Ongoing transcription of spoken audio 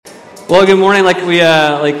Well, good morning. Like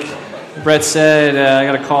Brett said, I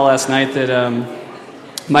got a call last night that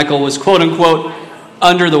Michael was quote unquote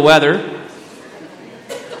under the weather.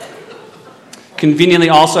 Conveniently,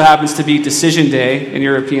 also happens to be decision day in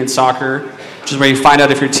European soccer, which is where you find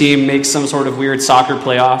out if your team makes some sort of weird soccer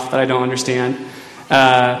playoff that I don't understand.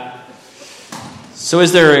 So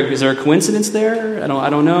is there a coincidence there? I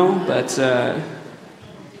don't know, but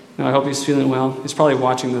no, I hope he's feeling well. He's probably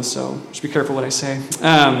watching this, so just be careful what I say.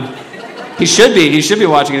 He should be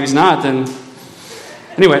watching it. If he's not, then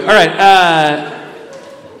anyway. All right,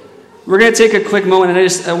 we're going to take a quick moment,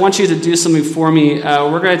 and I want you to do something for me.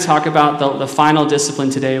 We're going to talk about the final discipline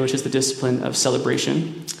today, which is the discipline of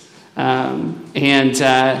celebration. What I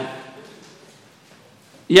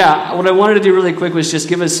wanted to do really quick was just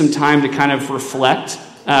give us some time to kind of reflect,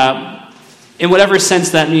 in whatever sense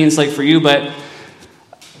that means, like for you. But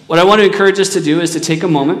what I want to encourage us to do is to take a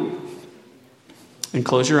moment and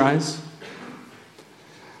close your eyes.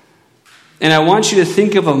 And I want you to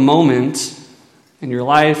think of a moment in your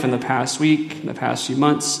life, in the past week, in the past few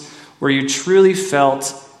months, where you truly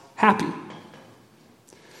felt happy.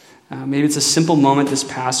 Maybe it's a simple moment this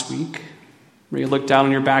past week where you looked out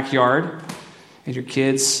in your backyard and your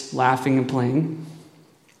kids laughing and playing.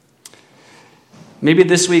 Maybe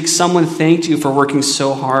this week someone thanked you for working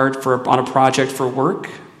so hard on a project for work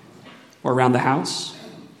or around the house.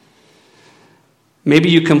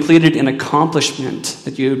 Maybe you completed an accomplishment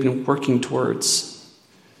that you had been working towards.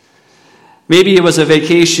 Maybe it was a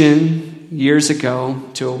vacation years ago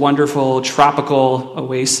to a wonderful tropical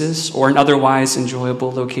oasis or an otherwise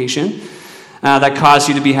enjoyable location that caused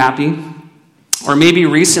you to be happy. Or maybe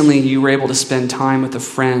recently you were able to spend time with a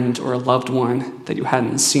friend or a loved one that you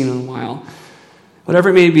hadn't seen in a while.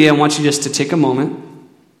 Whatever it may be, I want you just to take a moment,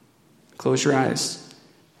 close your eyes,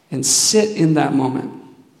 and sit in that moment.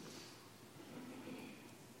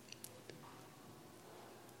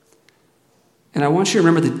 And I want you to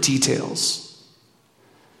remember the details.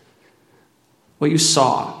 What you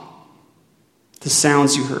saw, the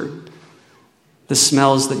sounds you heard, the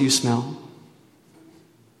smells that you smelled,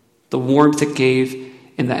 the warmth it gave,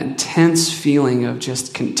 and that intense feeling of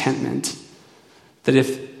just contentment. That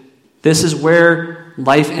if this is where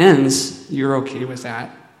life ends, you're okay with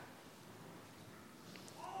that.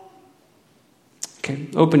 Okay,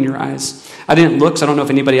 open your eyes. I didn't look, so I don't know if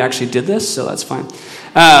anybody actually did this, so that's fine.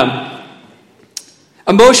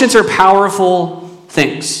 Emotions are powerful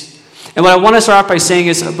things. And what I want to start off by saying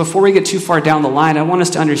is, before we get too far down the line, I want us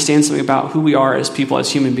to understand something about who we are as people,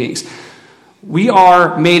 as human beings. We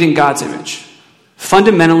are made in God's image.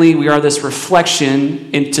 Fundamentally, we are this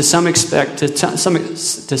reflection to some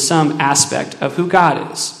aspect of who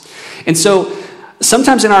God is. And so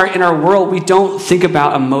sometimes in our world, we don't think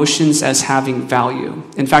about emotions as having value.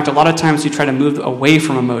 In fact, a lot of times we try to move away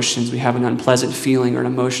from emotions. We have an unpleasant feeling or an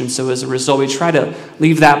emotion. So as a result, we try to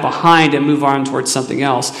leave that behind and move on towards something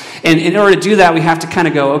else. And in order to do that, we have to kind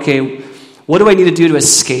of go, okay, what do I need to do to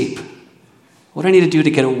escape? What do I need to do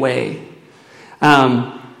to get away?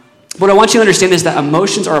 What I want you to understand is that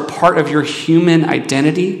emotions are a part of your human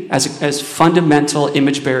identity as fundamental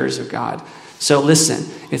image bearers of God. So listen,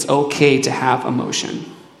 it's okay to have emotion.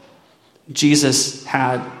 Jesus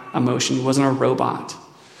had emotion. He wasn't a robot.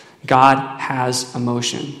 God has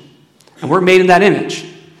emotion. And we're made in that image.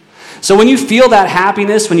 So when you feel that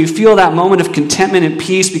happiness, when you feel that moment of contentment and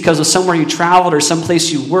peace because of somewhere you traveled or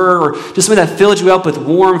someplace you were, or just something that filled you up with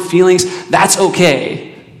warm feelings, that's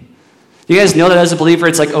okay. You guys know that as a believer,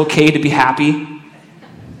 it's like okay to be happy?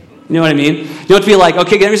 You know what I mean? You don't have to be like,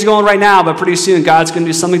 okay, everything's going right now, but pretty soon God's going to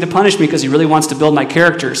do something to punish me because he really wants to build my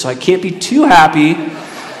character. So I can't be too happy.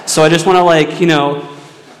 So I just want to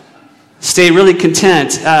stay really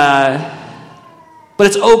content. But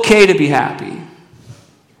it's okay to be happy.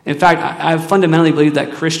 In fact, I fundamentally believe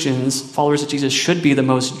that Christians, followers of Jesus, should be the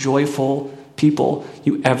most joyful people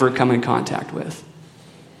you ever come in contact with.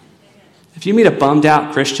 If you meet a bummed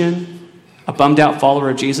out Christian, a bummed out follower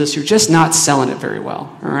of Jesus, you're just not selling it very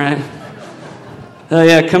well, all right? Oh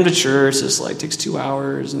yeah, come to church, this takes 2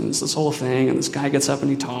 hours, and it's this whole thing, and this guy gets up and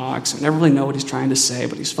he talks, and I never really know what he's trying to say,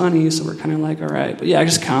 but he's funny, so we're kind of like, all right, but yeah,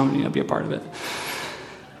 just come and be a part of it.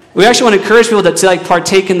 We actually want to encourage people to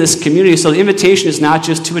partake in this community, so the invitation is not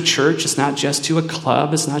just to a church, it's not just to a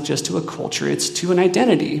club, it's not just to a culture, it's to an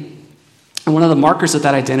identity. And one of the markers of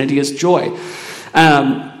that identity is joy.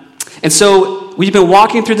 And so we've been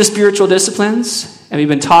walking through the spiritual disciplines, and we've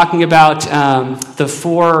been talking about the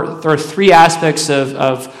three aspects of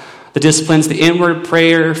the disciplines: the inward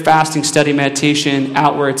prayer, fasting, study, meditation;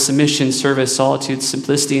 outward submission, service, solitude,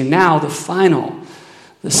 simplicity; and now the final,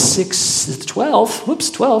 the 12th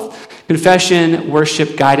confession,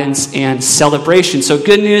 worship, guidance, and celebration. So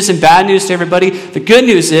good news and bad news to everybody. The good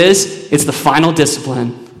news is it's the final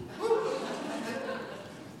discipline.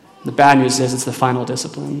 The bad news is it's the final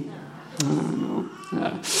discipline. I don't know.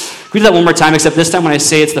 Can we do that one more time, except this time when I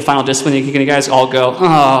say it's the final discipline, you guys all go,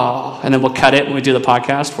 oh, and then we'll cut it when we do the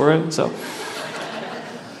podcast for it. So,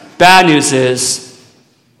 bad news is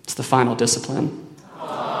it's the final discipline.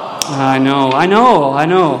 I know.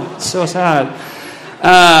 It's so sad.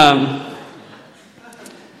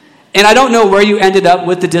 And I don't know where you ended up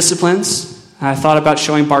with the disciplines. I thought about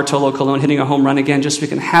showing Bartolo Colon hitting a home run again just so we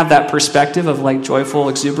can have that perspective of like joyful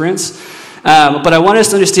exuberance. But I want us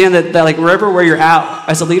to understand that like where you're at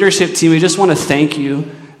as a leadership team, we just want to thank you.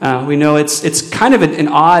 We know it's kind of an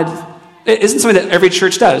odd, it isn't something that every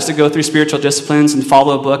church does, to go through spiritual disciplines and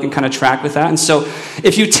follow a book and kind of track with that. And so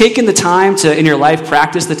if you've taken the time to, in your life,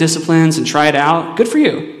 practice the disciplines and try it out, good for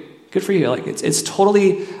you. Good for you. Like it's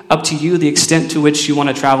totally up to you the extent to which you want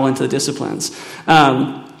to travel into the disciplines.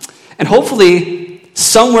 And hopefully,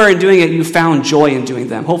 somewhere in doing it, you found joy in doing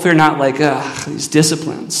them. Hopefully you're not like, these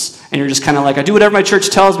disciplines. And you're just kind of like, I do whatever my church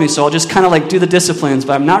tells me, so I'll just kind of like do the disciplines,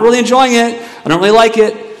 but I'm not really enjoying it. I don't really like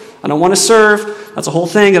it. I don't want to serve. That's a whole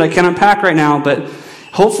thing that I can't unpack right now, but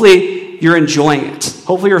hopefully you're enjoying it.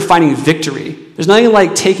 Hopefully you're finding victory. There's nothing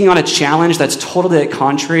like taking on a challenge that's totally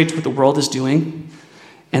contrary to what the world is doing,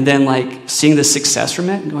 and then like seeing the success from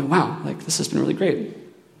it and going, wow, like this has been really great.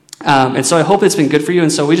 And so I hope it's been good for you.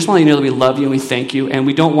 And so we just want to let you know that we love you and we thank you. And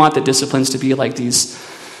we don't want the disciplines to be like these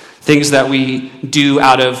things that we do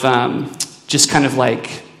out of just kind of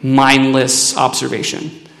like mindless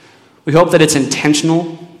observation. We hope that it's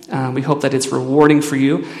intentional. We hope that it's rewarding for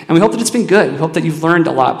you. And we hope that it's been good. We hope that you've learned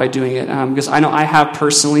a lot by doing it. Because I know I have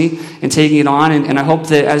personally in taking it on. And I hope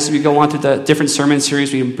that as we go on through the different sermon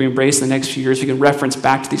series we embrace in the next few years, we can reference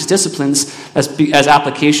back to these disciplines as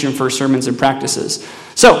application for sermons and practices.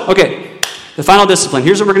 So, okay, the final discipline.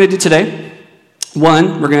 Here's what we're going to do today.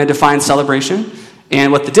 One, we're going to define celebration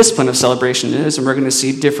and what the discipline of celebration is. And we're going to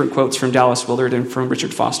see different quotes from Dallas Willard and from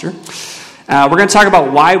Richard Foster. We're going to talk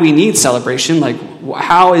about why we need celebration, like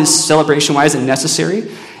how is celebration, why is it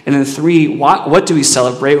necessary? And then three, what do we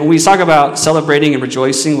celebrate? When we talk about celebrating and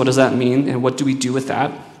rejoicing, what does that mean? And what do we do with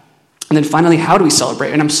that? And then finally, how do we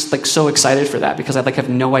celebrate? And I'm like so excited for that because I like have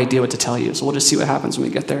no idea what to tell you. So we'll just see what happens when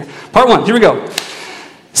we get there. Part one, here we go.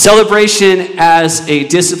 Celebration as a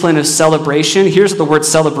discipline of celebration. Here's what the word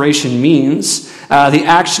celebration means. The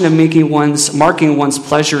action of marking one's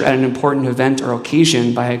pleasure at an important event or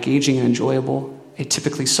occasion by engaging in enjoyable, a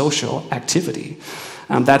typically social activity.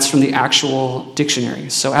 That's from the actual dictionary.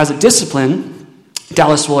 So as a discipline,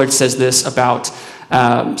 Dallas Willard says this about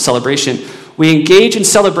celebration. We engage in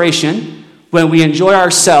celebration when we enjoy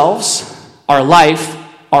ourselves, our life,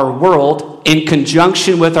 our world, in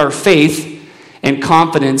conjunction with our faith and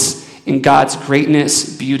confidence in God's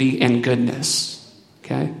greatness, beauty, and goodness.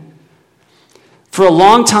 Okay? For a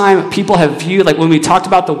long time, people have viewed, like when we talked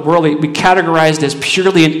about the world, we categorized it as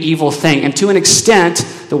purely an evil thing. And to an extent,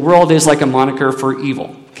 the world is like a moniker for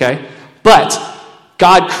evil. Okay? But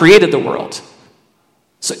God created the world.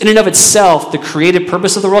 So in and of itself, the created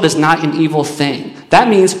purpose of the world is not an evil thing. That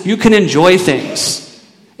means you can enjoy things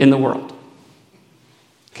in the world.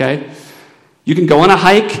 Okay? You can go on a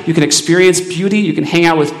hike, you can experience beauty, you can hang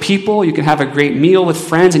out with people, you can have a great meal with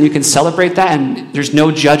friends, and you can celebrate that, and there's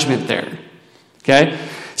no judgment there. Okay?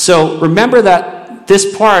 So remember that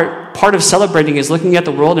this part of celebrating is looking at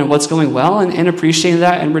the world and what's going well and appreciating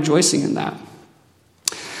that and rejoicing in that.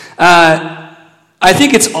 I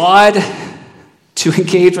think it's odd to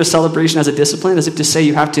engage with celebration as a discipline, as if to say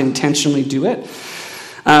you have to intentionally do it.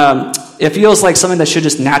 It feels like something that should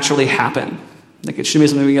just naturally happen. Like it should be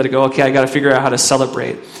something we got to go, okay, I got to figure out how to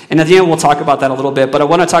celebrate. And at the end, we'll talk about that a little bit. But I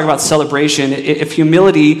want to talk about celebration.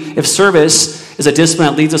 If service is a discipline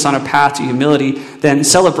that leads us on a path to humility, then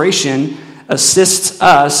celebration assists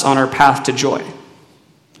us on our path to joy.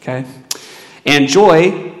 Okay? And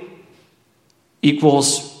joy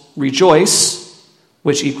equals rejoice,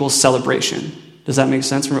 which equals celebration. Does that make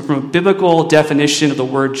sense? From a biblical definition of the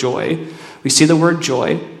word joy, we see the word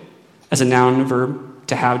joy as a noun and a verb,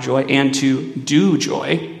 to have joy, and to do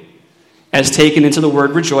joy, as taken into the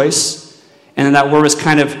word rejoice. And then that word is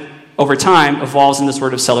kind of, over time, evolves in this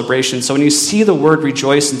word of celebration. So when you see the word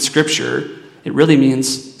rejoice in Scripture, it really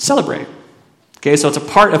means celebrate. Okay, so it's a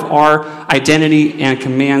part of our identity and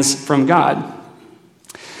commands from God.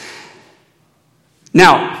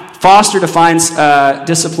 Now, Foster defines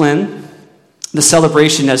discipline, the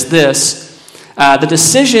celebration, as this: the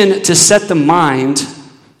decision to set the mind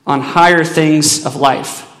on higher things of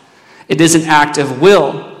life. It is an act of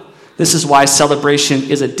will. This is why celebration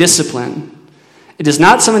is a discipline. It is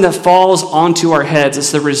not something that falls onto our heads.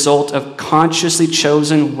 It's the result of consciously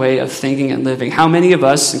chosen way of thinking and living. How many of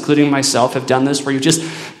us, including myself, have done this where you just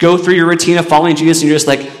go through your routine of following Jesus and you're just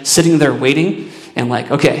like sitting there waiting and like,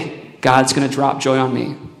 okay, God's going to drop joy on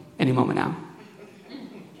me any moment now.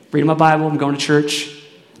 Reading my Bible, I'm going to church.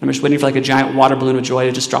 I'm just waiting for like a giant water balloon of joy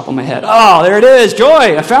to just drop on my head. Oh, there it is,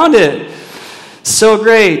 joy, I found it. So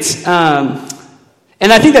great.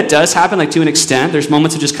 And I think that does happen, like to an extent. There's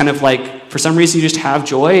moments of just kind of like, for some reason, you just have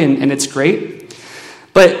joy, and it's great.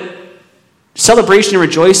 But celebration and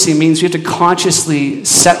rejoicing means we have to consciously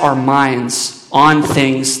set our minds on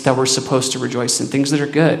things that we're supposed to rejoice in, things that are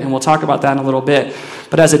good. And we'll talk about that in a little bit.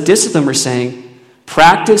 But as a discipline, we're saying,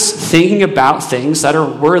 practice thinking about things that are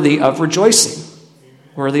worthy of rejoicing,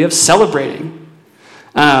 worthy of celebrating.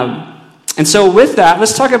 And so with that,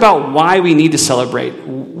 let's talk about why we need to celebrate.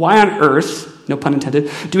 Why on earth, no pun intended,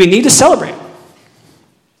 do we need to celebrate?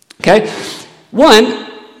 Okay? One,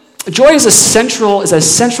 joy is a central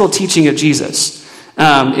teaching of Jesus.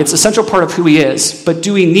 It's a central part of who he is. But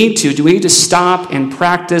do we need to? Do we need to stop and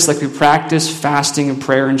practice like we practice fasting and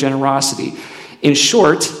prayer and generosity? In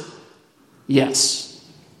short, yes.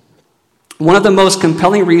 One of the most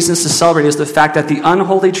compelling reasons to celebrate is the fact that the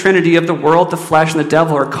unholy trinity of the world, the flesh, and the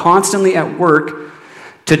devil are constantly at work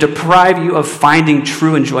to deprive you of finding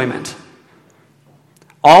true enjoyment.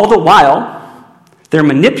 All the while, they're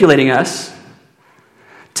manipulating us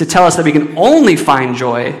to tell us that we can only find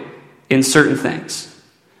joy in certain things.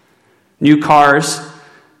 New cars,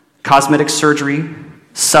 cosmetic surgery,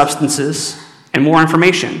 substances, and more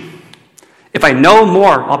information. If I know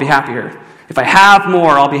more, I'll be happier. If I have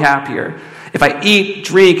more, I'll be happier. If I eat,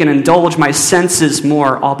 drink, and indulge my senses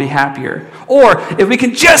more, I'll be happier. Or if we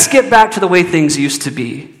can just get back to the way things used to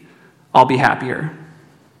be, I'll be happier.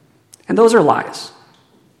 And those are lies.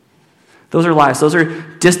 Those are lies.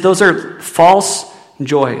 Those are false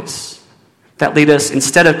joys that lead us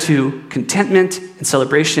instead of to contentment and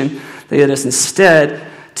celebration, they lead us instead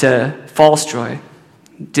to false joy,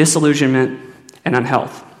 disillusionment, and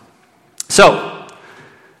unhealth. So,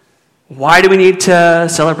 why do we need to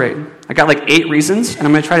celebrate? I got like 8 reasons, and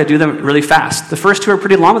I'm going to try to do them really fast. The first 2 are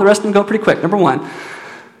pretty long, but the rest of them go pretty quick. Number 1,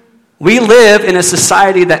 we live in a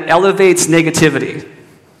society that elevates negativity.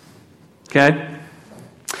 Okay?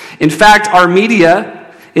 In fact, our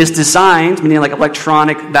media is designed, meaning like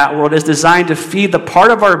electronic, that world, is designed to feed the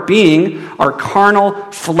part of our being, our carnal,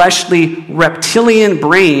 fleshly, reptilian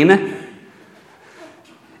brain.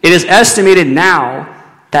 It is estimated now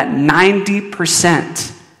that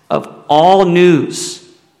 90% of all news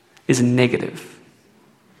is negative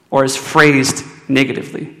or is phrased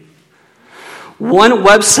negatively. One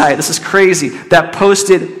website, this is crazy, that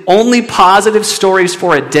posted only positive stories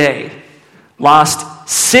for a day lost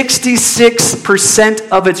 66%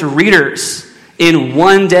 of its readers in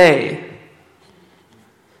one day.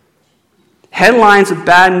 Headlines with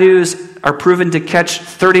bad news are proven to catch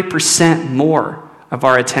 30% more of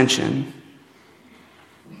our attention.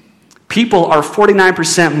 People are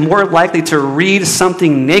 49% more likely to read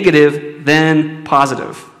something negative than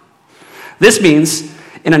positive. This means,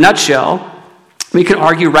 in a nutshell, we can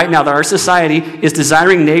argue right now that our society is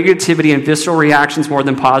desiring negativity and visceral reactions more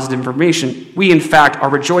than positive information. We, in fact, are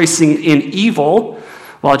rejoicing in evil,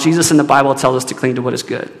 while Jesus in the Bible tells us to cling to what is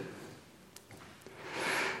good.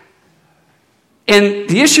 And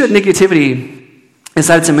the issue with negativity is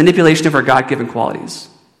that it's a manipulation of our God-given qualities.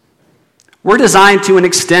 We're designed to an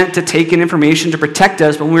extent to take in information to protect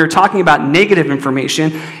us, but when we're talking about negative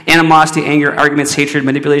information, animosity, anger, arguments, hatred,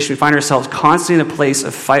 manipulation, we find ourselves constantly in a place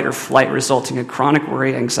of fight or flight, resulting in chronic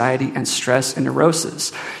worry, anxiety, and stress and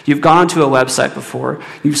neurosis. You've gone to a website before,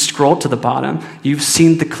 you've scrolled to the bottom, you've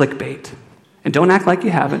seen the clickbait. And don't act like you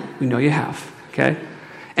haven't, we know you have, okay?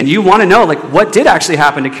 And you want to know, like, what did actually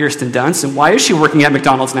happen to Kirsten Dunst, and why is she working at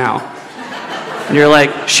McDonald's now? And you're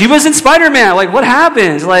like, she was in Spider-Man, like, what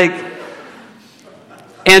happened? Like,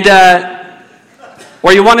 and,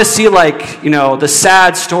 or you want to see, like, the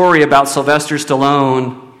sad story about Sylvester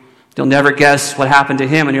Stallone. You'll never guess what happened to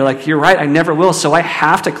him. And you're like, you're right, I never will. So I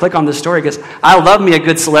have to click on this story because I love me a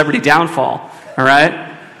good celebrity downfall. All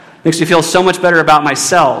right? Makes me feel so much better about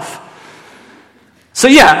myself. So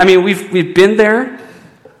yeah, I mean, we've been there.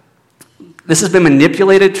 This has been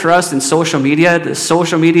manipulated to us in social media. The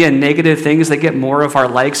social media and negative things, they get more of our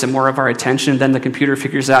likes and more of our attention. Then the computer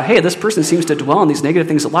figures out, hey, this person seems to dwell on these negative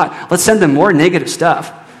things a lot. Let's send them more negative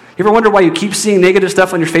stuff. You ever wonder why you keep seeing negative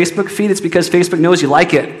stuff on your Facebook feed? It's because Facebook knows you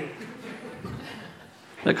like it.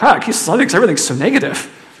 Like, everything's so negative.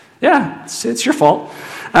 Yeah, it's your fault.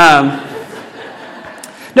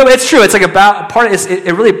 No, it's true. It's like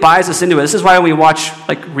it really buys us into it. This is why when we watch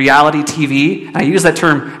like reality TV, and I use that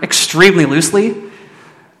term extremely loosely,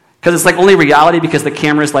 because it's like only reality because the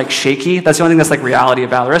camera is like shaky. That's the only thing that's like reality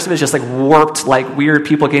about it. The rest of it is just like warped, like weird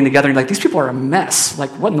people getting together, and you're like, these people are a mess.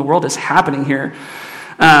 Like, what in the world is happening here?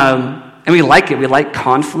 And we like it. We like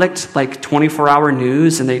conflict, like 24-hour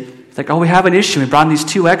news, and they like, oh, we have an issue. We brought in these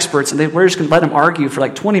two experts, and we're just going to let them argue for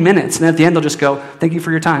like 20 minutes. And at the end, they'll just go, thank you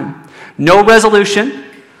for your time. No resolution,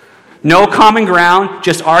 no common ground,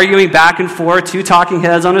 just arguing back and forth, two talking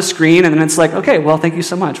heads on a screen. And then it's like, okay, well, thank you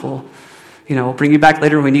so much. We'll bring you back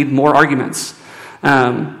later when we need more arguments.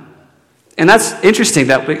 And that's interesting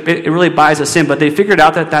that it really buys us in. But they figured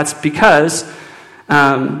out that that's because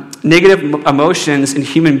negative emotions in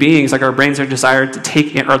human beings, like our brains, are designed to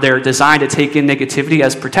take in negativity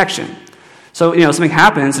as protection. So, something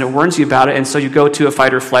happens and it warns you about it, and so you go to a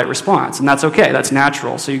fight or flight response, and that's okay, that's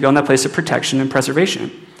natural. So you go in that place of protection and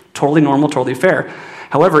preservation. Totally normal, totally fair.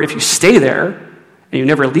 However, if you stay there and you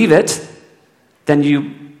never leave it, then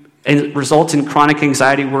it results in chronic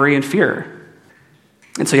anxiety, worry, and fear.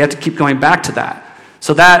 And so you have to keep going back to that.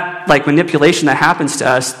 So that, like, manipulation that happens to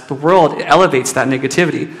us, the world elevates that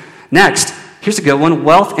negativity. Next, here's a good one.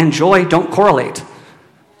 Wealth and joy don't correlate.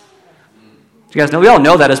 You guys know, we all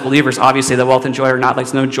know that as believers, obviously, that wealth and joy are not, like,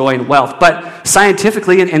 there's no joy in wealth. But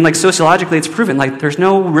scientifically and like sociologically, it's proven, like, there's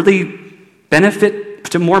no really benefit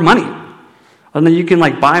to more money. And then you can,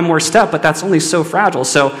 like, buy more stuff, but that's only so fragile.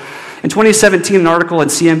 So in 2017, an article in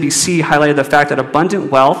CNBC highlighted the fact that abundant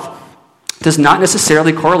wealth does not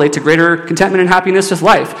necessarily correlate to greater contentment and happiness with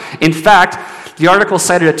life. In fact, the article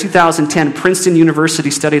cited a 2010 Princeton University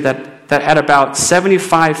study that at about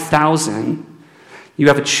 $75,000, you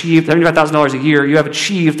have achieved $75,000 a year, you have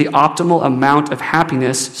achieved the optimal amount of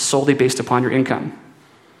happiness solely based upon your income.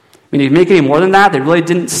 I mean, if you make any more than that, they really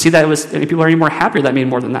didn't see that any people are any more happier that made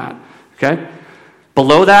more than that. Okay?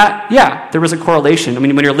 Below that, yeah, there was a correlation. I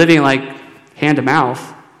mean, when you're living like hand to mouth,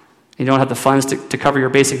 you don't have the funds to cover your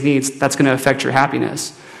basic needs, that's going to affect your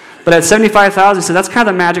happiness. But at $75,000, so that's kind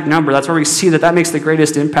of the magic number. That's where we see that makes the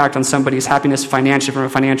greatest impact on somebody's happiness financially from a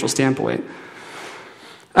financial standpoint.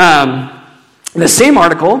 The same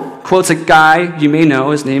article quotes a guy you may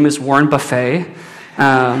know. His name is Warren Buffett.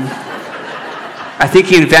 I think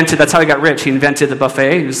that's how he got rich. He invented the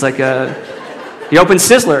buffet. He was like he opened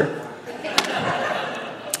Sizzler,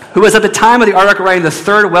 who was at the time of the article writing the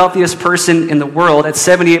third wealthiest person in the world at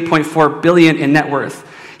 $78.4 billion in net worth.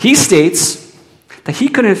 He states that he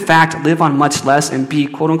could in fact live on much less and be,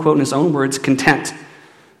 quote unquote, in his own words, content.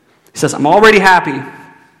 He says, I'm already happy.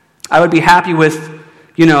 I would be happy with,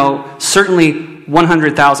 certainly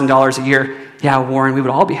 $100,000 a year. Yeah, Warren, we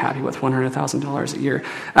would all be happy with $100,000 a year.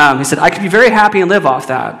 He said, I could be very happy and live off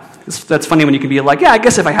that. That's funny when you can be like, yeah, I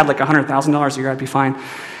guess if I had like $100,000 a year, I'd be fine.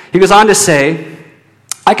 He goes on to say,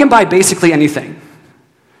 I can buy basically anything.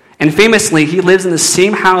 And famously, he lives in the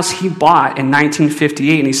same house he bought in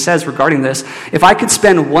 1958, and he says regarding this, if I could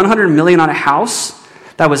spend $100 million on a house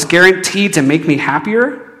that was guaranteed to make me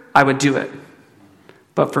happier, I would do it.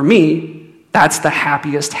 But for me, that's the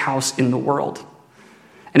happiest house in the world.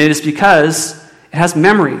 And it is because it has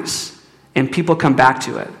memories, and people come back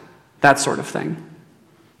to it, that sort of thing.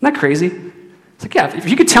 Isn't that crazy? It's like, yeah, if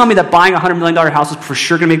you could tell me that buying a $100 million house is for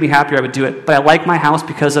sure going to make me happier, I would do it. But I like my house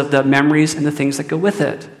because of the memories and the things that go with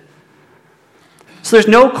it. So there's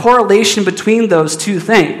no correlation between those two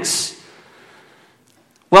things.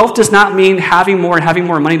 Wealth does not mean having more, and having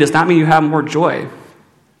more money does not mean you have more joy.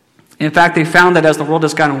 In fact, they found that as the world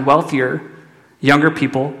has gotten wealthier, younger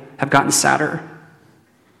people have gotten sadder.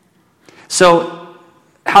 So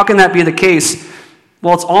how can that be the case?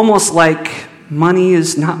 Well, it's almost like money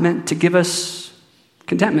is not meant to give us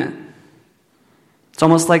contentment. It's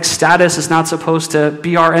almost like status is not supposed to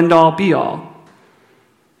be our end-all, be-all.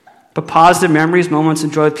 But positive memories, moments,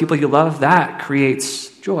 and joy with people you love, that creates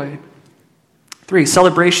joy. 3,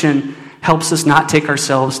 celebration helps us not take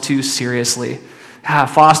ourselves too seriously.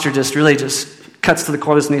 Foster just cuts to the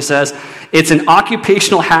core of this, and he says, it's an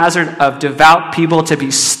occupational hazard of devout people to be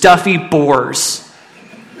stuffy bores.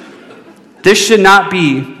 This should not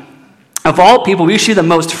be. Of all people, we should be the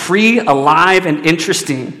most free, alive, and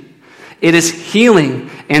interesting. It is healing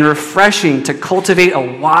and refreshing to cultivate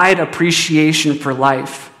a wide appreciation for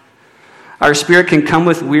life. Our spirit can come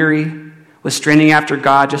with straining after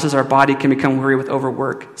God, just as our body can become weary with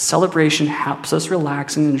overwork. Celebration helps us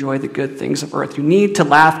relax and enjoy the good things of earth. You need to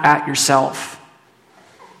laugh at yourself.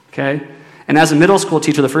 Okay? And as a middle school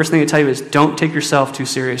teacher, the first thing I tell you is don't take yourself too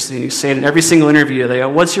seriously. And you say it in every single interview. They go,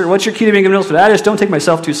 what's your key to being a middle school? I just don't take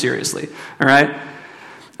myself too seriously. All right?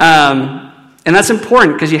 And that's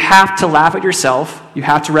important because you have to laugh at yourself. You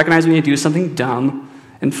have to recognize when you do something dumb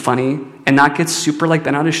and funny and not get super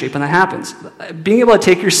bent out of shape when that happens. Being able to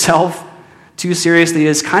take yourself too seriously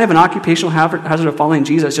is kind of an occupational hazard of following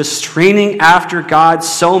Jesus, just straining after God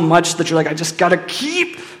so much that you're like, I just got to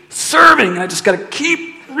keep serving. I just got to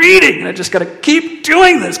keep reading. I just got to keep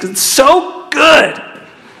doing this because it's so good.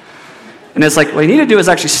 And it's like, what you need to do is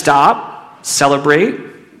actually stop, celebrate,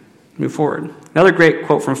 move forward. Another great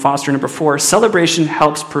quote from Foster, number 4, celebration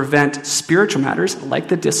helps prevent spiritual matters, like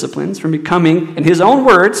the disciplines, from becoming, in his own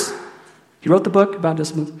words, he wrote the book about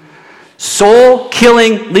disciplines,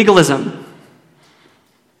 soul-killing legalism.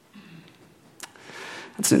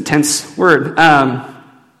 That's an intense word.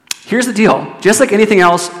 Here's the deal. Just like anything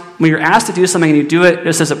else, when you're asked to do something and you do it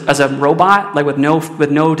just as a robot, like with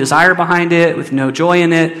no desire behind it, with no joy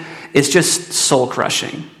in it, it's just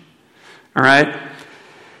soul-crushing. All right?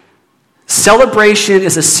 Celebration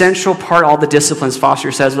is a central part of all the disciplines,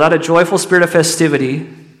 Foster says. Without a joyful spirit of festivity,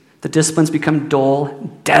 the disciplines become dull,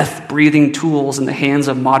 death-breathing tools in the hands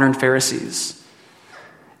of modern Pharisees.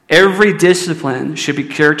 Every discipline should be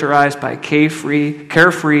characterized by carefree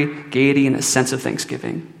gaiety, and a sense of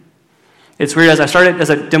thanksgiving. It's weird, as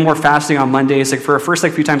I did more fasting on Mondays, for the first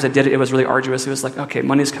few times I did it, it was really arduous. It was like, okay,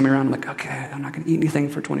 Monday's coming around, I'm like, okay, I'm not going to eat anything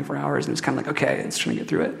for 24 hours, and it's kind of like, okay, it's trying to get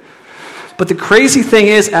through it. But the crazy thing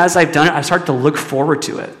is, as I've done it, I start to look forward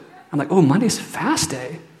to it. I'm like, oh, Monday's fast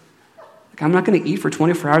day. I'm not going to eat for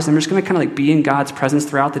 24 hours. I'm just going to kind of be in God's presence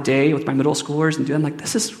throughout the day with my middle schoolers and do it. I'm like,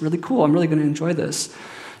 this is really cool. I'm really going to enjoy this.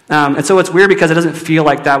 And so it's weird because it doesn't feel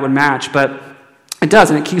like that would match, but it does,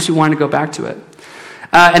 and it keeps you wanting to go back to it.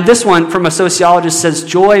 And this one from a sociologist says,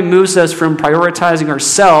 joy moves us from prioritizing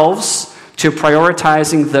ourselves to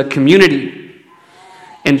prioritizing the community.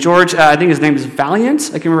 And George, I think his name is Valiant.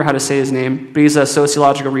 I can't remember how to say his name, but he's a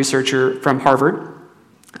sociological researcher from Harvard.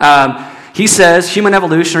 He says human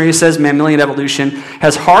evolution, or he says mammalian evolution,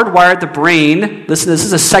 has hardwired the brain. Listen, this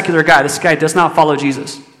is a secular guy. This guy does not follow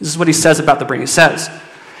Jesus. This is what he says about the brain. He says,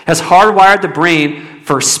 has hardwired the brain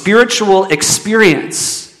for spiritual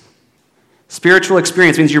experience. Spiritual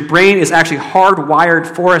experience means your brain is actually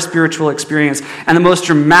hardwired for a spiritual experience. And the most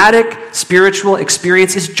dramatic spiritual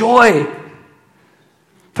experience is joy.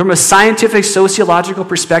 From a scientific, sociological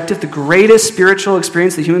perspective, the greatest spiritual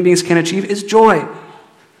experience that human beings can achieve is joy.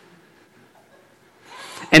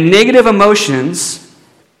 And negative emotions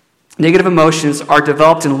are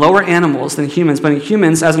developed in lower animals than humans. But in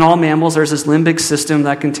humans, as in all mammals, there's this limbic system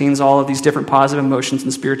that contains all of these different positive emotions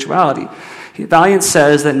and spirituality. Valiant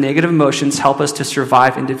says that negative emotions help us to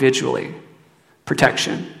survive individually.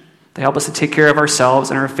 Protection. They help us to take care of ourselves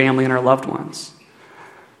and our family and our loved ones.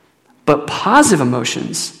 But positive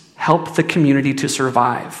emotions help the community to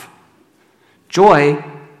survive. Joy,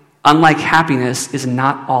 unlike happiness, is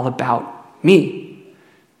not all about me.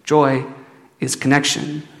 Joy is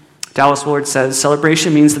connection. Dallas Willard says,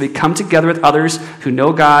 celebration means that we come together with others who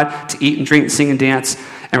know God to eat and drink and sing and dance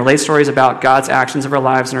and relate stories about God's actions of our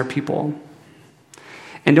lives and our people.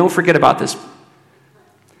 And don't forget about this.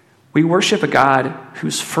 We worship a God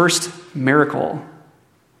whose first miracle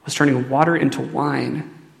was turning water into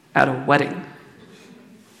wine at a wedding.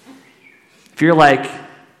 If you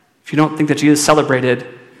don't think that Jesus celebrated,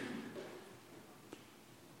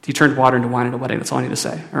 he turned water into wine at a wedding. That's all I need to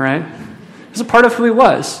say, all right? It was a part of who he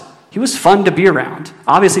was. He was fun to be around.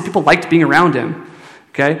 Obviously, people liked being around him,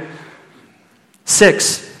 okay?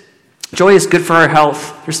 6, joy is good for our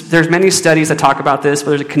health. There's many studies that talk about this, but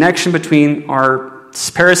there's a connection between our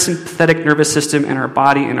parasympathetic nervous system and our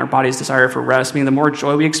body and our body's desire for rest. Meaning the more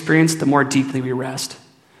joy we experience, the more deeply we rest.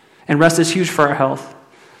 And rest is huge for our health.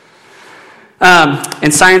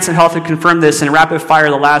 And science and health have confirmed this. In rapid fire,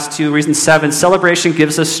 the last 2, reason 7, celebration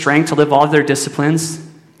gives us strength to live all of their disciplines.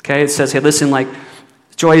 Okay, it says, hey, listen,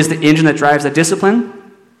 joy is the engine that drives the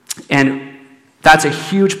discipline. And that's a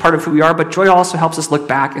huge part of who we are. But joy also helps us look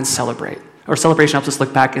back and celebrate. Or celebration helps us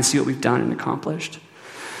look back and see what we've done and accomplished.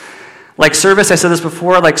 Like service, I said this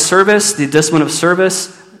before, like service, the discipline of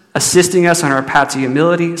service, assisting us on our path to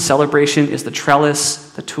humility, celebration is the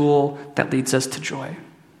trellis, the tool that leads us to joy.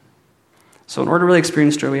 So in order to really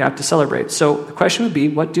experience joy, we have to celebrate. So the question would be,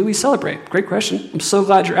 what do we celebrate? Great question. I'm so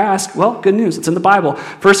glad you're asked. Well, good news. It's in the Bible.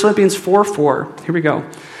 1 Philippians 4:4. Here we go.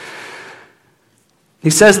 He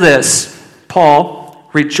says this, Paul,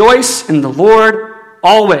 rejoice in the Lord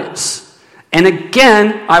always. And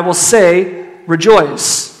again, I will say,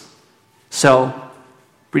 rejoice. So,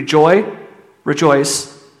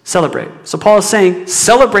 rejoice, celebrate. So Paul is saying,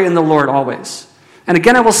 celebrate in the Lord always. And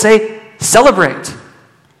again, I will say, celebrate.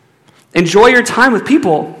 Enjoy your time with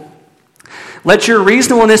people. Let your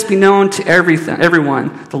reasonableness be known to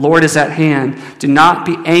everyone. The Lord is at hand. Do not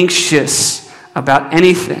be anxious about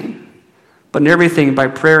anything, but in everything, by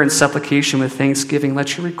prayer and supplication with thanksgiving,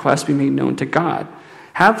 let your requests be made known to God.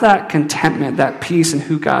 Have that contentment, that peace in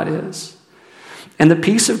who God is. And the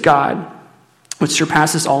peace of God, which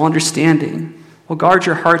surpasses all understanding, will guard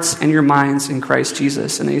your hearts and your minds in Christ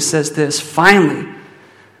Jesus. And he says this, finally,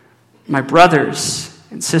 my brothers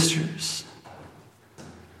and sisters,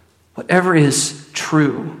 whatever is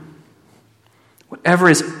true, whatever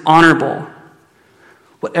is honorable,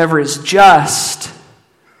 whatever is just,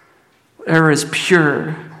 whatever is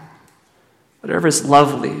pure, whatever is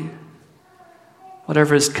lovely,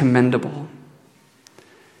 whatever is commendable,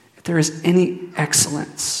 if there is any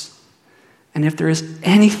excellence, and if there is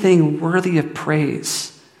anything worthy of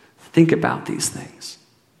praise, think about these things.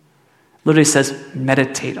 Literally says,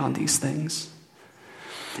 meditate on these things.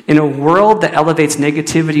 In a world that elevates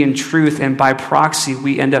negativity and truth, and by proxy,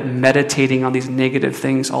 we end up meditating on these negative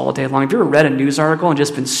things all day long. Have you ever read a news article and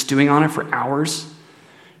just been stewing on it for hours?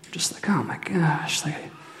 You're just like, oh my gosh, like,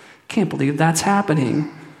 I can't believe that's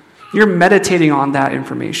happening. You're meditating on that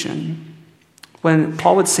information. When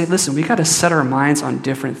Paul would say, listen, we got to set our minds on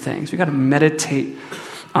different things. We got to meditate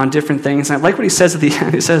on different things. And I like what he says at the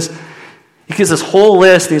end. He gives this whole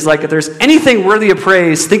list, and he's like, if there's anything worthy of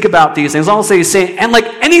praise, think about these things. Also, he's saying, and like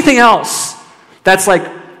anything else that's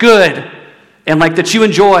like good and like that you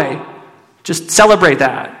enjoy, just celebrate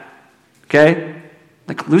that. Okay?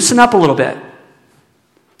 Like loosen up a little bit.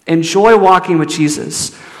 Enjoy walking with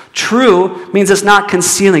Jesus. True means it's not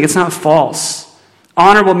concealing, it's not false.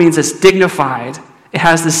 Honorable means it's dignified. It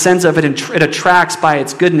has the sense of it attracts by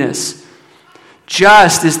its goodness.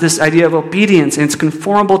 Just is this idea of obedience, and it's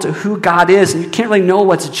conformable to who God is. And you can't really know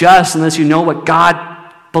what's just unless you know what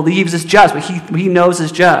God believes is just, what he knows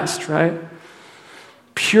is just, right?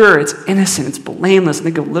 Pure, it's innocent, it's blameless.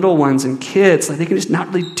 Think of little ones and kids. Like they can just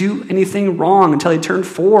not really do anything wrong until they turn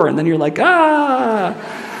 4, and then you're like,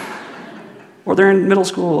 or they're in middle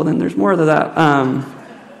school, and then there's more of that.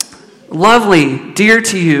 Lovely, dear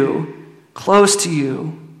to you, close to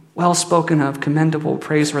you, well spoken of, commendable,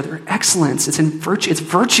 praiseworthy, excellence. It's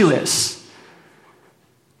virtuous.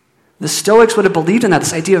 The Stoics would have believed in that,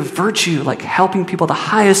 this idea of virtue, like helping people, the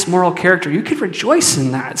highest moral character. You could rejoice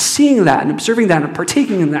in that, seeing that and observing that and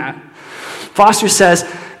partaking in that. Foster says,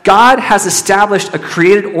 God has established a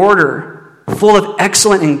created order full of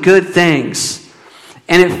excellent and good things.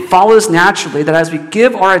 And it follows naturally that as we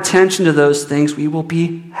give our attention to those things, we will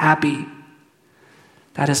be happy.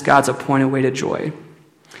 That is God's appointed way to joy.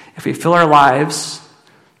 If we fill our lives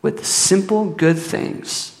with simple good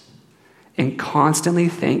things and constantly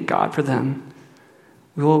thank God for them,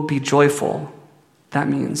 we will be joyful. That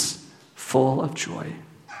means full of joy.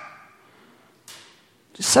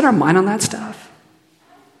 Just set our mind on that stuff.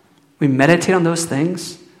 We meditate on those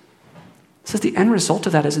things. It says the end result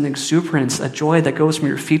of that is an exuberance, a joy that goes from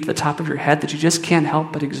your feet to the top of your head that you just can't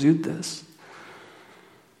help but exude this.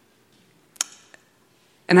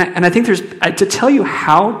 And I think to tell you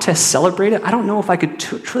how to celebrate it, I don't know if I could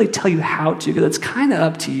truly tell you how to, because it's kind of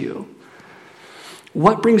up to you.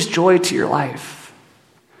 What brings joy to your life?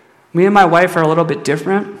 Me and my wife are a little bit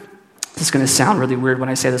different. This is going to sound really weird when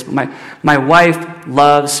I say this, but my wife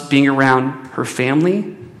loves being around her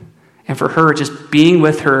family. And for her, just being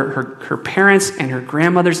with her parents and her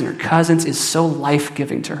grandmothers and her cousins is so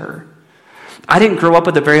life-giving to her. I didn't grow up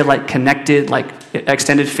with a very connected,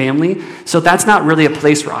 extended family, so that's not really a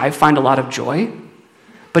place where I find a lot of joy.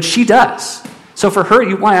 But she does. So for her,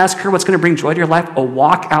 you want to ask her what's going to bring joy to your life? A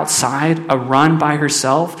walk outside, a run by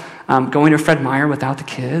herself, going to Fred Meyer without the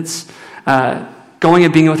kids, going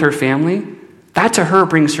and being with her family. That to her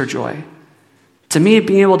brings her joy. To me,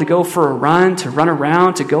 being able to go for a run, to run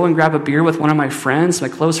around, to go and grab a beer with one of my friends, my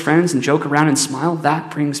close friends, and joke around and smile,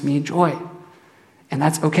 that brings me joy. And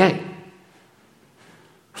that's okay.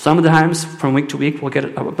 Some of the times, from week to week, we'll get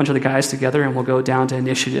a bunch of the guys together and we'll go down to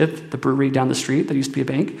Initiative, the brewery down the street that used to be a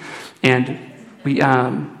bank, and we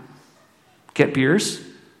get beers,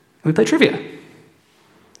 and we play trivia.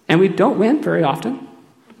 And we don't win very often.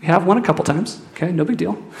 We have won a couple times, okay, no big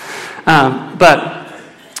deal. But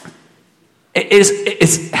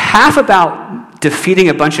it's half about defeating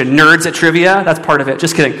a bunch of nerds at trivia. That's part of it.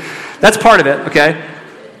 Just kidding. That's part of it, okay?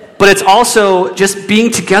 But it's also just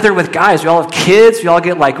being together with guys. We all have kids. We all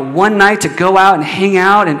get one night to go out and hang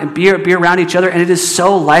out and be around each other. And it is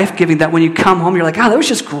so life-giving that when you come home, you're like, that was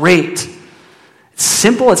just great. It's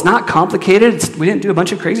simple. It's not complicated. We didn't do a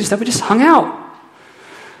bunch of crazy stuff. We just hung out.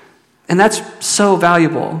 And that's so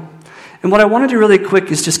valuable. And what I want to do really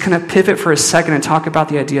quick is just kind of pivot for a second and talk about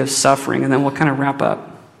the idea of suffering, and then we'll kind of wrap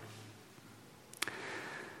up.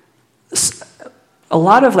 a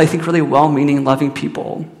lot of, I think, really well-meaning, loving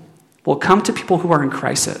people will come to people who are in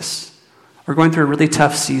crisis or going through a really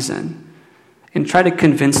tough season and try to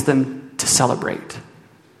convince them to celebrate.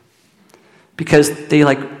 Because they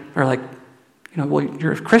are like, well,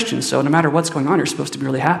 you're a Christian, so no matter what's going on, you're supposed to be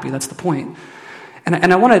really happy. That's the point.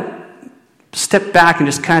 And I want to step back and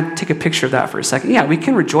just kind of take a picture of that for a second. Yeah, we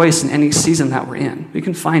can rejoice in any season that we're in. We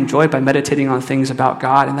can find joy by meditating on things about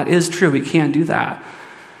God, and that is true. We can do that.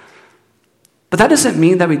 But that doesn't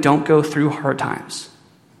mean that we don't go through hard times.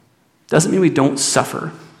 It doesn't mean we don't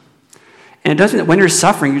suffer. And it doesn't mean that when you're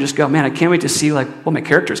suffering, you just go, man, I can't wait to see what my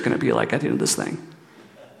character is going to be like at the end of this thing.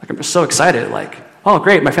 I'm just so excited. Oh,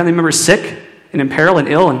 great, my family member is sick and in peril and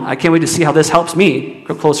ill, and I can't wait to see how this helps me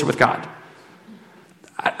go closer with God.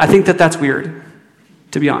 I think that that's weird,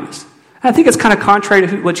 to be honest. And I think it's kind of contrary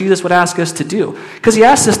to what Jesus would ask us to do. Because he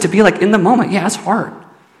asks us to be in the moment. Yeah, it's hard.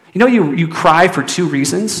 You cry for two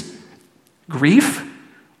reasons: grief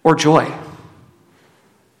or joy.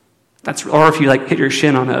 Or if you hit your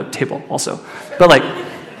shin on a table also. But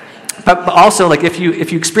also if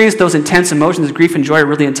you experience those intense emotions, grief and joy are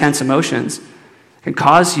really intense emotions, it can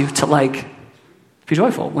cause you to be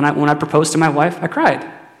joyful. When I proposed to my wife, I cried.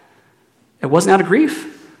 It wasn't out of grief.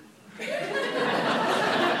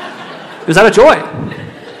 It was out of joy.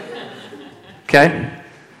 Okay?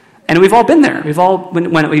 And we've all been there. We've all,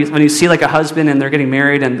 when you see a husband and they're getting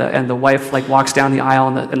married and the wife walks down the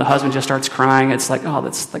aisle and the husband just starts crying, it's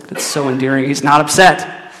that's so endearing. He's not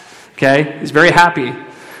upset. Okay? He's very happy.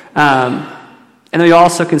 And then we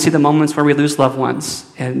also can see the moments where we lose loved ones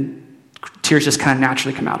and tears just kind of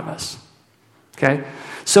naturally come out of us. Okay?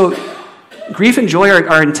 So grief and joy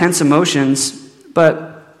are intense emotions, but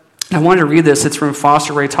I wanted to read this. It's from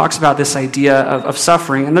Foster, where he talks about this idea of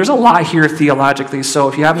suffering. And there's a lot here theologically, so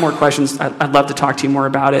if you have more questions, I'd love to talk to you more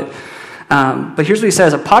about it. But here's what he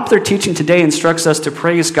says. A popular teaching today instructs us to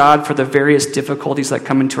praise God for the various difficulties that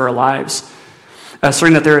come into our lives,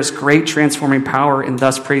 asserting that there is great transforming power in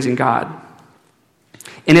thus praising God.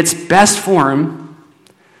 In its best form,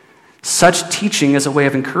 such teaching is a way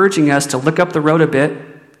of encouraging us to look up the road a bit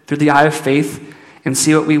through the eye of faith and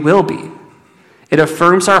see what we will be. It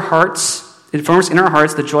affirms in our hearts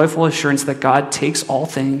the joyful assurance that God takes all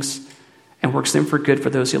things and works them for good for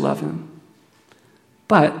those who love him.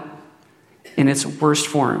 But in its worst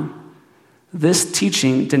form, this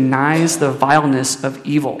teaching denies the vileness of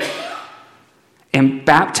evil and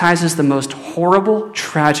baptizes the most horrible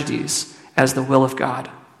tragedies as the will of God.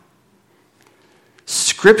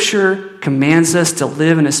 Scripture commands us to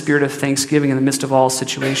live in a spirit of thanksgiving in the midst of all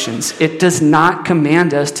situations. It does not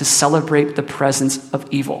command us to celebrate the presence of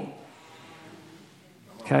evil.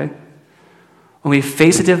 Okay? When we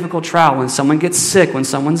face a difficult trial, when someone gets sick, when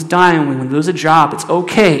someone's dying, when we lose a job, it's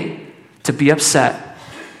okay to be upset.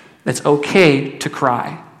 It's okay to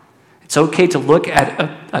cry. It's okay to look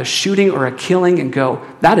at a shooting or a killing and go,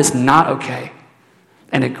 that is not okay.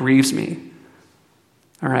 And it grieves me.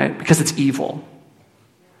 All right? Because it's evil.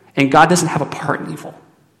 And God doesn't have a part in evil.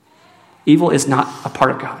 Evil is not a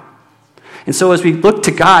part of God. And so as we look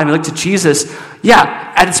to God and we look to Jesus,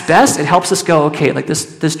 yeah, at its best, it helps us go, okay,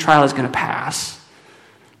 this trial is going to pass.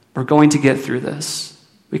 We're going to get through this.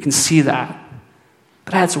 We can see that.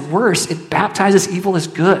 But at its worst, it baptizes evil as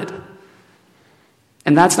good.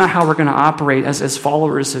 And that's not how we're going to operate as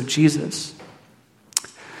followers of Jesus.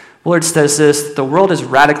 Willard says this: the world is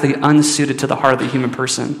radically unsuited to the heart of the human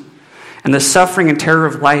person. And the suffering and terror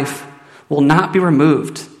of life will not be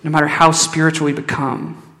removed, no matter how spiritual we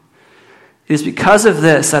become. It is because of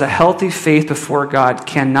this that a healthy faith before God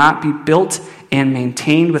cannot be built and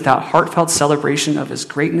maintained without heartfelt celebration of his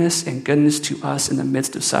greatness and goodness to us in the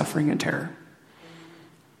midst of suffering and terror.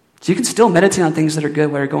 So you can still meditate on things that are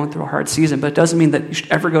good while you're going through a hard season, but it doesn't mean that you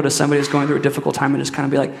should ever go to somebody who's going through a difficult time and just kind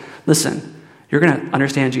of be like, listen, you're going to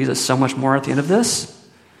understand Jesus so much more at the end of this.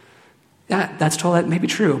 Yeah, that may be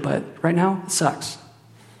true, but right now it sucks.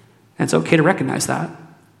 And it's okay to recognize that,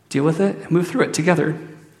 deal with it, and move through it together.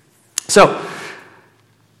 So,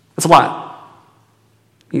 that's a lot.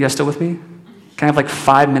 You guys still with me? Can I have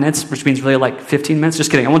 5 minutes, which means really 15 minutes?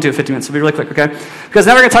 Just kidding, I won't do it 15 minutes, it'll be really quick, okay? Because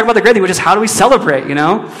now we're going to talk about the great thing, which is how do we celebrate,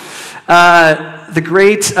 The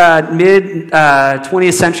great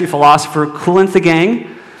mid-20th century philosopher Cullen Thegang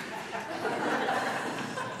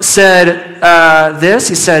said this.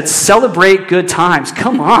 He said, celebrate good times.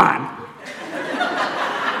 Come on.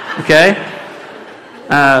 Okay?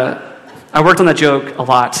 I worked on that joke a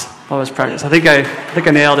lot while I was practicing. I think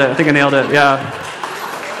I nailed it.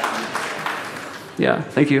 Yeah,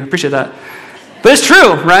 thank you. I appreciate that. But it's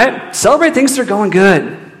true, right? Celebrate things that are going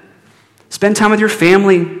good. Spend time with your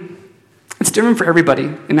family. It's different for everybody.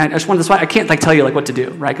 And that's why I can't tell you what to do,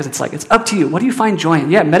 right? Because it's up to you. What do you find joy in?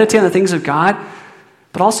 Yeah, meditate on the things of God,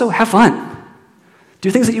 but also have fun. Do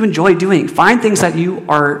things that you enjoy doing. Find things that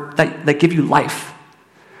that give you life,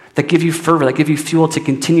 that give you fervor, that give you fuel to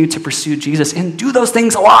continue to pursue Jesus, and do those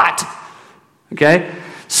things a lot. Okay?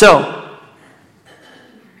 So,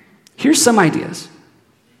 here's some ideas.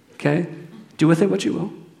 Okay? Do with it what you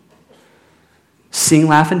will. Sing,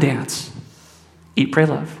 laugh, and dance. Eat, pray,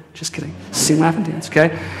 love. Just kidding. Sing, laugh, and dance,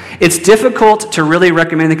 okay? It's difficult to really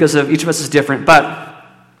recommend it because each of us is different, but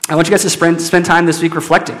I want you guys to spend time this week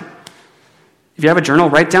reflecting. If you have a journal,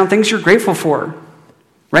 write down things you're grateful for.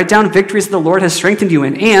 Write down victories that the Lord has strengthened you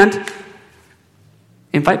in, and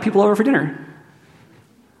invite people over for dinner.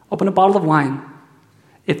 Open a bottle of wine.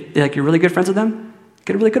 If you're really good friends with them,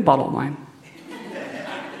 get a really good bottle of wine.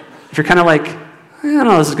 If you're kind of I don't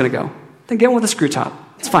know how this is going to go, then get one with a screw top.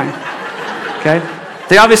 It's fine, okay?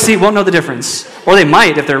 They obviously won't know the difference. Or they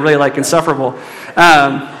might if they're really insufferable.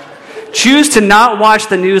 Choose to not watch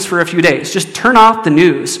the news for a few days. Just turn off the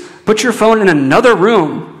news. Put your phone in another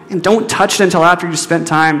room and don't touch it until after you spent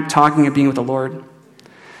time talking and being with the Lord.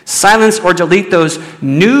 Silence or delete those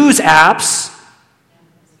news apps.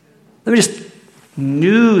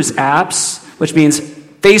 News apps, which means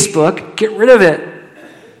Facebook. Get rid of it.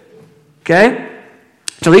 Okay?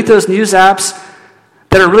 Delete those news apps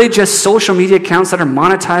that are really just social media accounts that are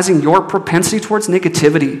monetizing your propensity towards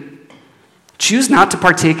negativity. Choose not to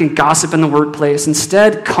partake in gossip in the workplace.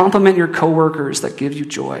 Instead, compliment your coworkers that give you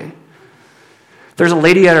joy. There's a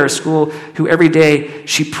lady at our school who every day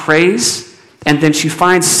she prays and then she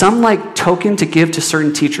finds some token to give to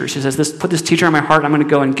certain teachers. She says, put this teacher on my heart, I'm going to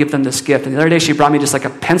go and give them this gift. And the other day she brought me just a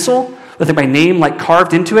pencil with my name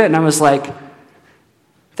carved into it, and I was like,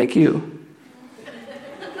 thank you.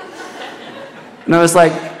 And I was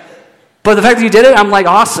like, but the fact that you did it, I'm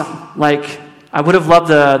awesome. I would have loved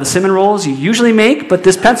the cinnamon rolls you usually make, but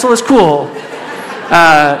this pencil is cool.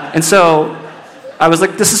 And so I was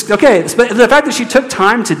like, this is okay. But the fact that she took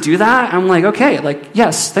time to do that, I'm okay,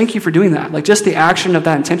 yes, thank you for doing that. Just the action of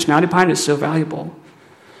that intentionality behind it is so valuable.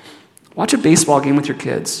 Watch a baseball game with your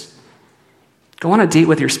kids. Go on a date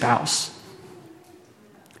with your spouse.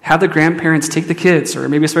 Have the grandparents take the kids, or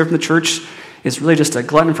maybe somebody from the church is really just a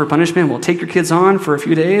glutton for punishment. We'll take your kids on for a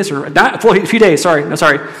few days, or not a few days,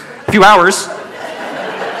 a few hours.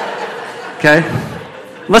 Okay?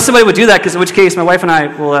 Unless somebody would do that, because in which case my wife and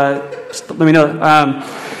I will, just let me know.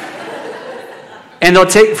 And they'll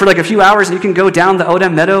take, for a few hours, and you can go down the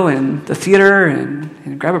Odem Meadow and the theater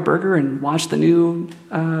and grab a burger and watch the new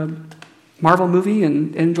Marvel movie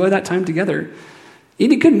and enjoy that time together.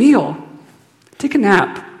 Eat a good meal. Take a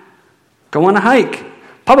nap. Go on a hike.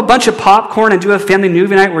 Pop a bunch of popcorn and do a family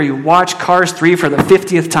movie night where you watch Cars 3 for the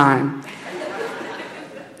 50th time.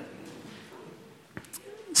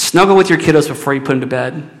 Snuggle with your kiddos before you put them to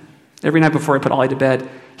bed. Every night before I put Ollie to bed,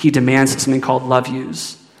 he demands something called love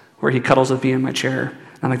yous, where he cuddles with me in my chair.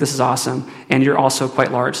 And I'm like, this is awesome. And you're also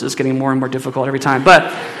quite large, so it's getting more and more difficult every time. But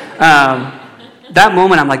that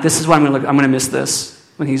moment, I'm like, this is what I'm going to miss this.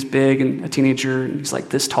 When he's big and a teenager, and he's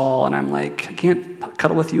this tall, and I'm like, I can't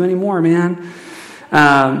cuddle with you anymore, man.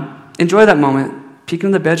 Enjoy that moment. Peek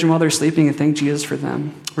into the bedroom while they're sleeping and thank Jesus for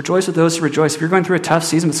them. Rejoice with those who rejoice. If you're going through a tough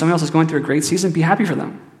season, but someone else is going through a great season, be happy for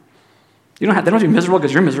them. They don't have to be miserable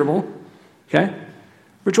because you're miserable. Okay?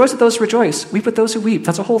 Rejoice with those who rejoice. Weep with those who weep.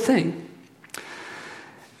 That's a whole thing.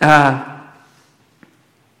 God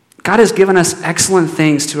has given us excellent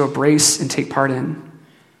things to embrace and take part in.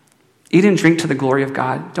 Eat and drink to the glory of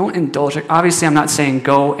God. Don't indulge. Obviously, I'm not saying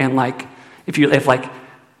go and if you're going to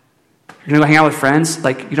go hang out with friends,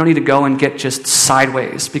 you don't need to go and get just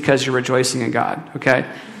sideways because you're rejoicing in God, okay?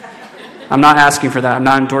 I'm not asking for that. I'm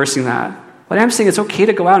not endorsing that. But I'm saying it's okay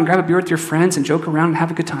to go out and grab a beer with your friends and joke around and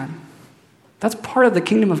have a good time. That's part of the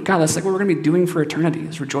kingdom of God. That's what we're going to be doing for eternity,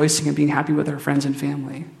 is rejoicing and being happy with our friends and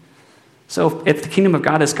family. So if the kingdom of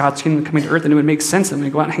God is God's kingdom coming to earth, then it would make sense that we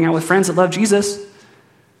go out and hang out with friends that love Jesus.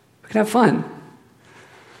 We can have fun.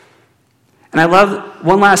 And I love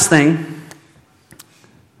one last thing.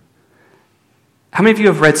 How many of you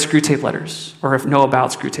have read Screwtape Letters or know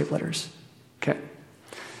about Screwtape Letters? Okay.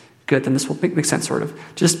 Good, then this will make sense, sort of.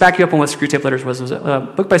 Just back you up on what Screwtape Letters was. It was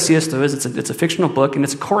a book by C.S. Lewis. It's a fictional book, and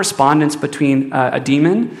it's a correspondence between a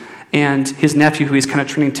demon and his nephew, who he's kind of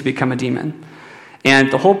training to become a demon.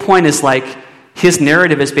 And the whole point is his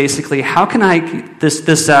narrative is basically, how can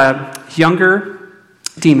this younger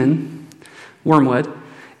demon, Wormwood,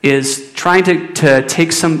 is trying to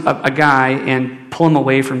take a guy and pull him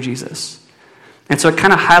away from Jesus. And so it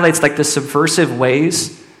kind of highlights the subversive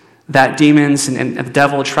ways that demons and the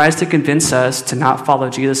devil tries to convince us to not follow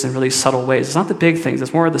Jesus in really subtle ways. It's not the big things,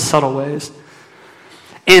 it's more of the subtle ways.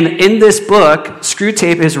 And in this book,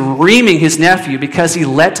 Screwtape is reaming his nephew because he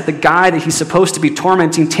let the guy that he's supposed to be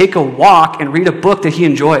tormenting take a walk and read a book that he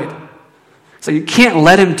enjoyed. So you can't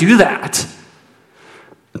let him do that.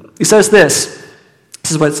 He says this.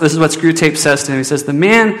 This is what Screwtape says to him. He says, the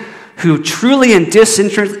man who truly and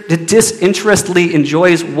disinterestedly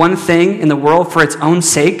enjoys one thing in the world for its own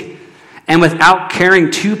sake, and without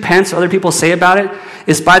caring 2 pence what other people say about it,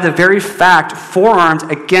 is by the very fact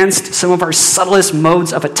forearmed against some of our subtlest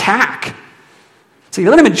modes of attack. So you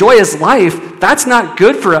let him enjoy his life, that's not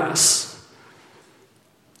good for us.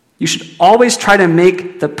 You should always try to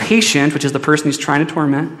make the patient, which is the person he's trying to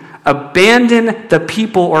torment, abandon the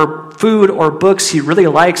people or food or books he really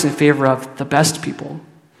likes in favor of the best people,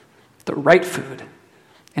 the right food,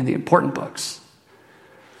 and the important books.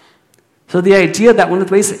 So the idea that one of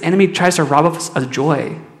the ways the enemy tries to rob us of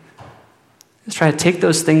joy is try to take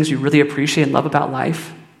those things you really appreciate and love about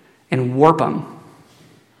life and warp them.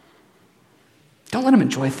 Don't let him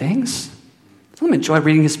enjoy things. Don't let him enjoy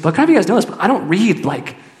reading his book. I don't know if you guys know this, but I don't read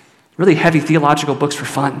really heavy theological books for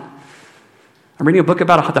fun. I'm reading a book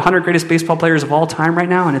about the 100 greatest baseball players of all time right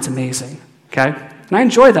now, and it's amazing. Okay? And I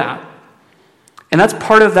enjoy that. And that's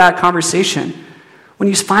part of that conversation. When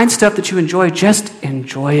you find stuff that you enjoy, just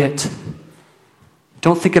enjoy it.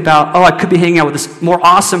 Don't think about, I could be hanging out with this more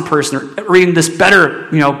awesome person or reading this better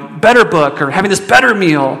book or having this better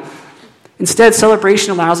meal. Instead, celebration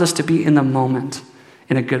allows us to be in the moment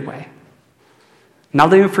in a good way. Not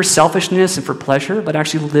living for selfishness and for pleasure, but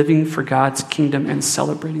actually living for God's kingdom and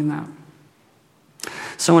celebrating that.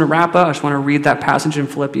 So I want to wrap up. I just want to read that passage in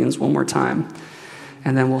Philippians one more time,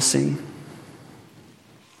 and then we'll sing.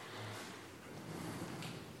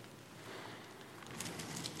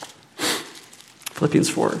 Philippians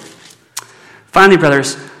 4. Finally,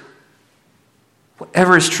 brothers,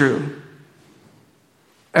 whatever is true,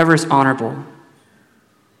 whatever is honorable,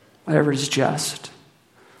 whatever is just,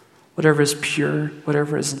 whatever is pure,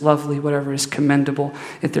 whatever is lovely, whatever is commendable,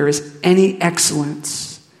 if there is any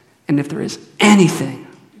excellence, and if there is anything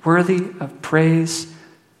worthy of praise,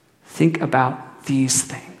 think about these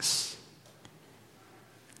things.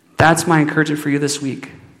 That's my encouragement for you this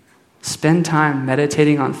week. Spend time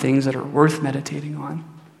meditating on things that are worth meditating on.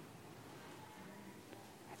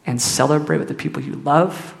 And celebrate with the people you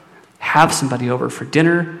love. Have somebody over for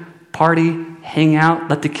dinner, party, hang out.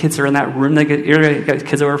 Let the kids are in that room. They get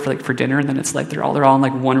kids over for dinner, and then it's like they're all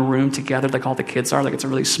in one room together, like all the kids are. Like it's a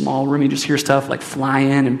really small room. You just hear stuff like fly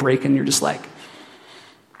in and break in. You're just like,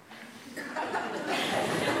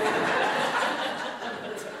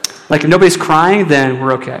 if nobody's crying, then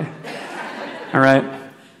we're okay. All right?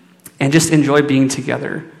 And just enjoy being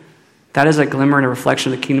together. That is a glimmer and a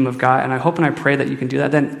reflection of the kingdom of God. And I hope and I pray that you can do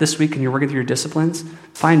that. Then this week, when you're working through your disciplines,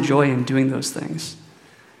 find joy in doing those things.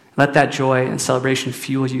 Let that joy and celebration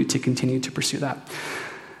fuel you to continue to pursue that.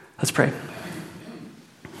 Let's pray.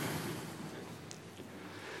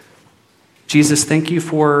 Jesus, thank you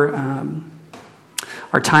for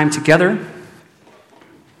our time together.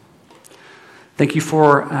 Thank you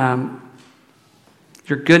for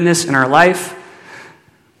your goodness in our life.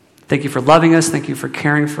 Thank you for loving us. Thank you for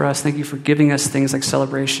caring for us. Thank you for giving us things like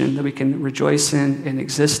celebration that we can rejoice in and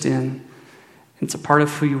exist in. It's a part of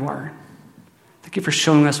who you are. Thank you for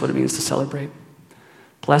showing us what it means to celebrate.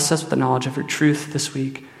 Bless us with the knowledge of your truth this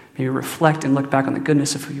week. May we reflect and look back on the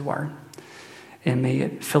goodness of who you are. And may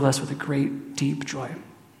it fill us with a great, deep joy.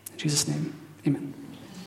 In Jesus' name, amen.